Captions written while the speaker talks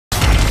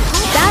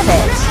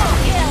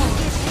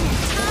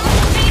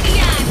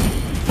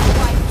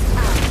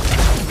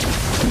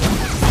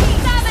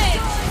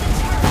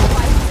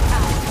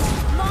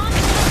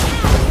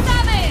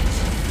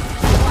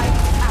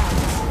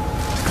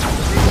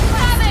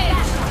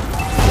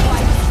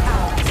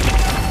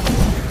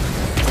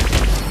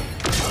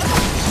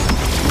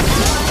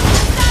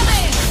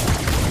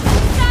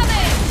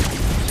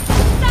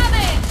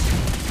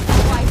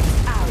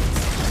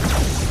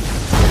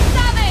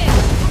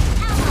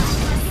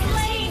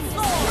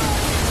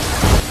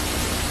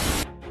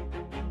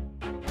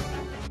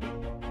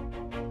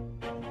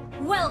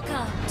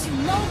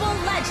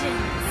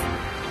legends.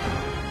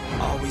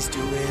 Always do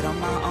it on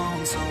my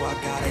own, so I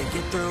gotta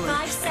get through it.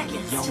 5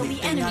 seconds the till only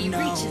the thing I enemy know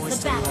reaches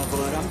is the to love battle.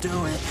 what I'm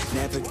doing.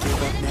 Never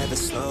give up, never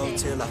slow,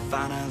 till I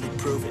finally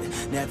prove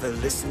it. Never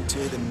listen to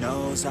the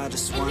no's, I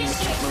just wanna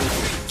keep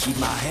moving. Keep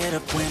my head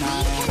up when I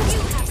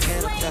act,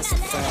 head up, that's a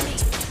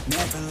fact.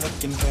 Never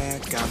looking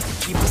back, I'ma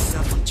keep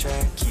myself on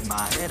track. Keep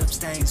my head up,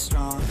 staying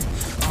strong,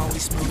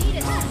 always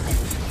moving on.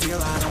 Feel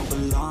I don't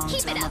belong, Keep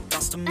tell it my up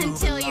thoughts to move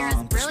until you're as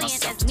along. Push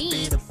brilliant myself as to me.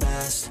 be the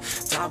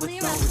best, die with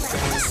no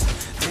regrets.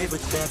 Live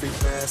with every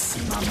breath, see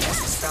my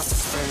message start to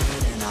spread.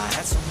 And I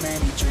had so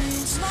many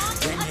dreams,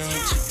 then you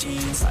hit your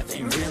teens. Life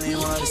ain't really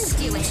what it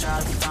seems, try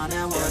to find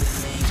out what it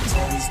means.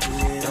 Always do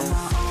it on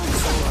my own,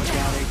 so I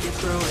gotta get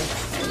through it.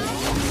 And the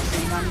only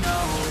thing I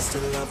know is to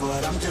love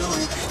what I'm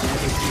doing.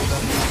 Never give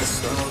up, never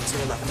slow,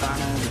 till I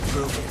finally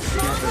prove it.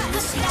 Never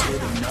listen to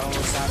the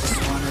no's, I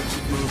just wanna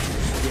keep moving.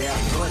 Yeah, I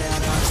put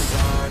out all this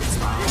art, it's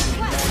my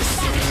only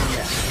medicine.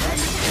 Yeah,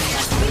 everything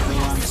I do,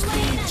 I'm just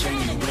being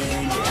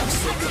genuine. Yeah, I'm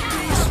sick of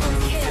being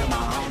screwed, feel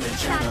my own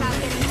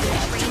adrenaline.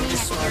 Yeah, I do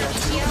just what I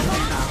do,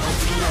 and I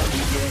hope you let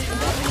me in,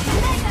 let me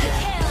in,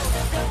 yeah.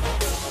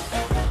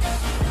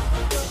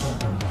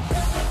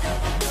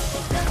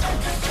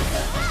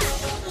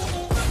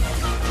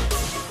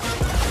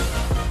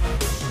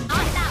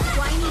 Not that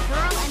whiny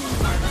girl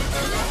anymore.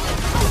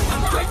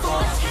 I'm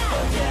grateful,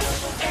 oh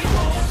yeah,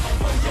 able,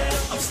 oh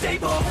yeah, I'm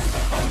stable,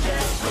 oh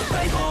yeah,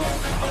 reliable,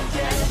 oh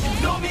yeah, you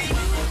know me,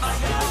 I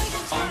have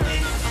only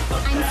a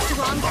I'm path,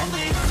 stronger.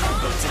 only a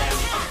damn,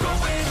 I'm going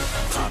through it.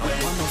 I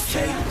want no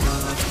fake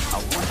love, I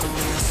want the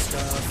real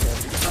stuff.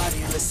 Everybody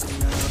listen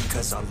up,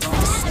 cause I'll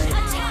only say it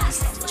once.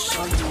 I'ma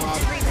show you all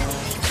the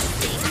love,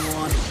 if you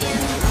want it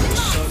bad, I'ma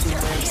show you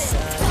where it's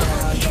at,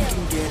 how you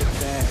can get it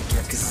back.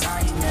 Yeah, cause I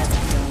ain't never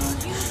done,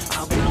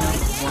 I'll be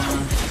number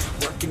one,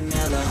 working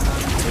hella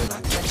hard until I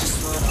get just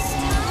what I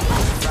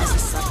want.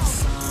 Rises like the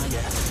sun,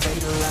 yeah,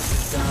 fatal like the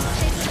dawn.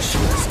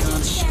 Shooter's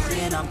gonna shoot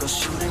and I'm gonna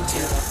shoot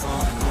until I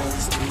fall. And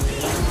always do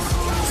it on my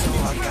own, so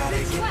I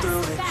gotta get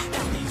through it.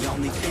 And the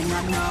only thing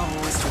I know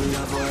is to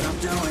love what I'm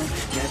doing.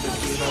 Never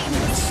give up,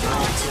 never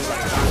slow, till I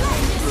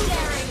finally prove it.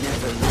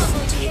 Never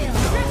listen to the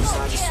no's,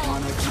 I just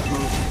wanna keep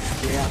moving.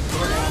 Yeah, I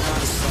put out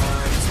all the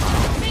art, it's my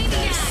only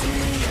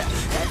medicine.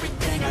 Yeah,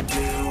 everything I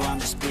do, I'm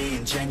just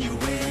being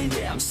genuine.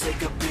 Yeah, I'm sick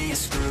of being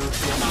screwed,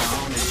 feel my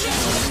own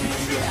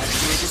adrenaline. Yeah, I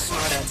do just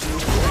what I do,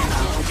 and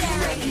I hope you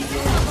let me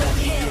in, let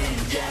me in,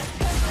 yeah.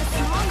 What's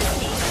wrong with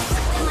me?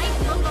 Am I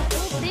still the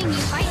whole thing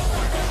you fight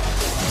for?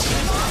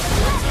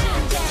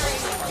 Legendary.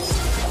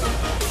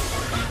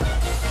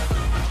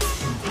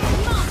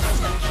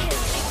 Monster kill.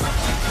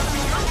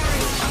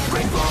 I'm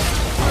grateful,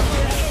 oh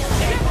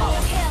yeah, able,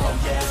 oh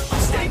yeah,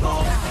 I'm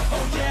stable,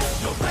 oh yeah,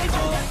 no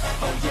label,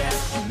 oh yeah,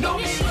 you know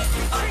me,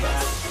 I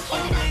have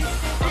only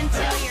a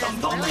Until path, you're I'm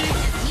as lonely,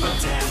 brilliant as me. but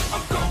damn,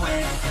 I'm going to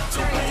win,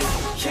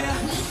 yeah.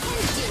 We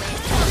can do it.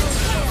 Double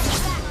kill.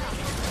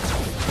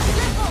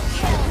 Triple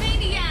kill.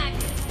 Maniac.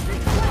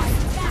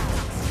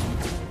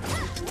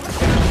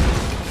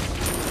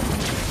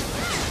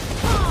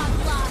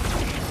 Onslaught.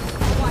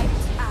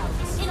 Wiped out.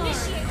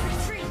 Initiate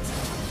retreat.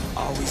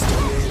 Always do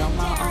it on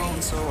my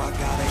own, so I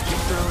gotta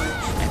get through it.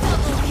 And the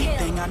only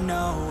thing I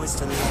know is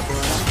to love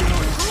what I'm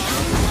doing.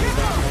 Never give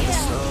up, never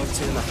slow,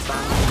 till I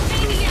finally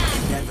prove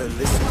it. Never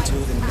listen to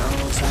the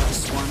no's, I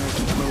just wanna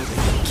keep moving.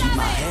 Keep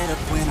my head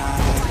up when I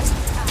act,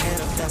 head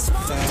up, that's a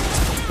fact.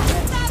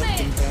 Never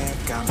looking back,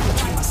 I'ma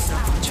keep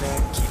myself on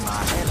track. Keep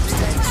my head up,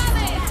 staying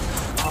strong,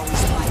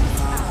 always moving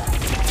on.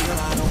 Feel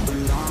I don't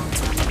belong,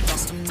 time my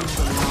thoughts to move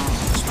along.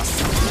 Push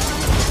myself to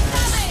the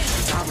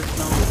best, die with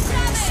no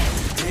regrets.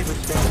 Live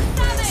with every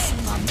breath, see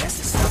my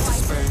message start to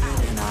spread.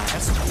 And I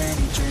had so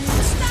many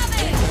dreams,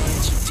 then you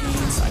hit your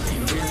teens. Life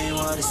ain't really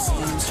what it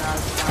seems, try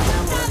to find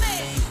out what it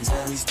means.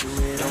 Always do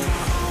it on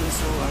my own,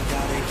 so I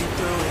gotta get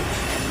through it.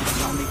 And the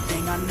only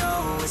thing I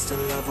know is to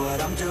love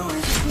what I'm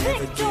doing.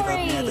 Never give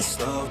up, never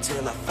slow,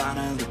 till I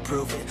finally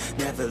prove it.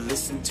 Never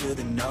listen to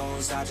the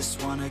no's, I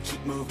just wanna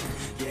keep moving.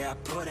 Yeah, I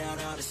put out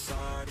all this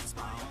art, it's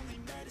my own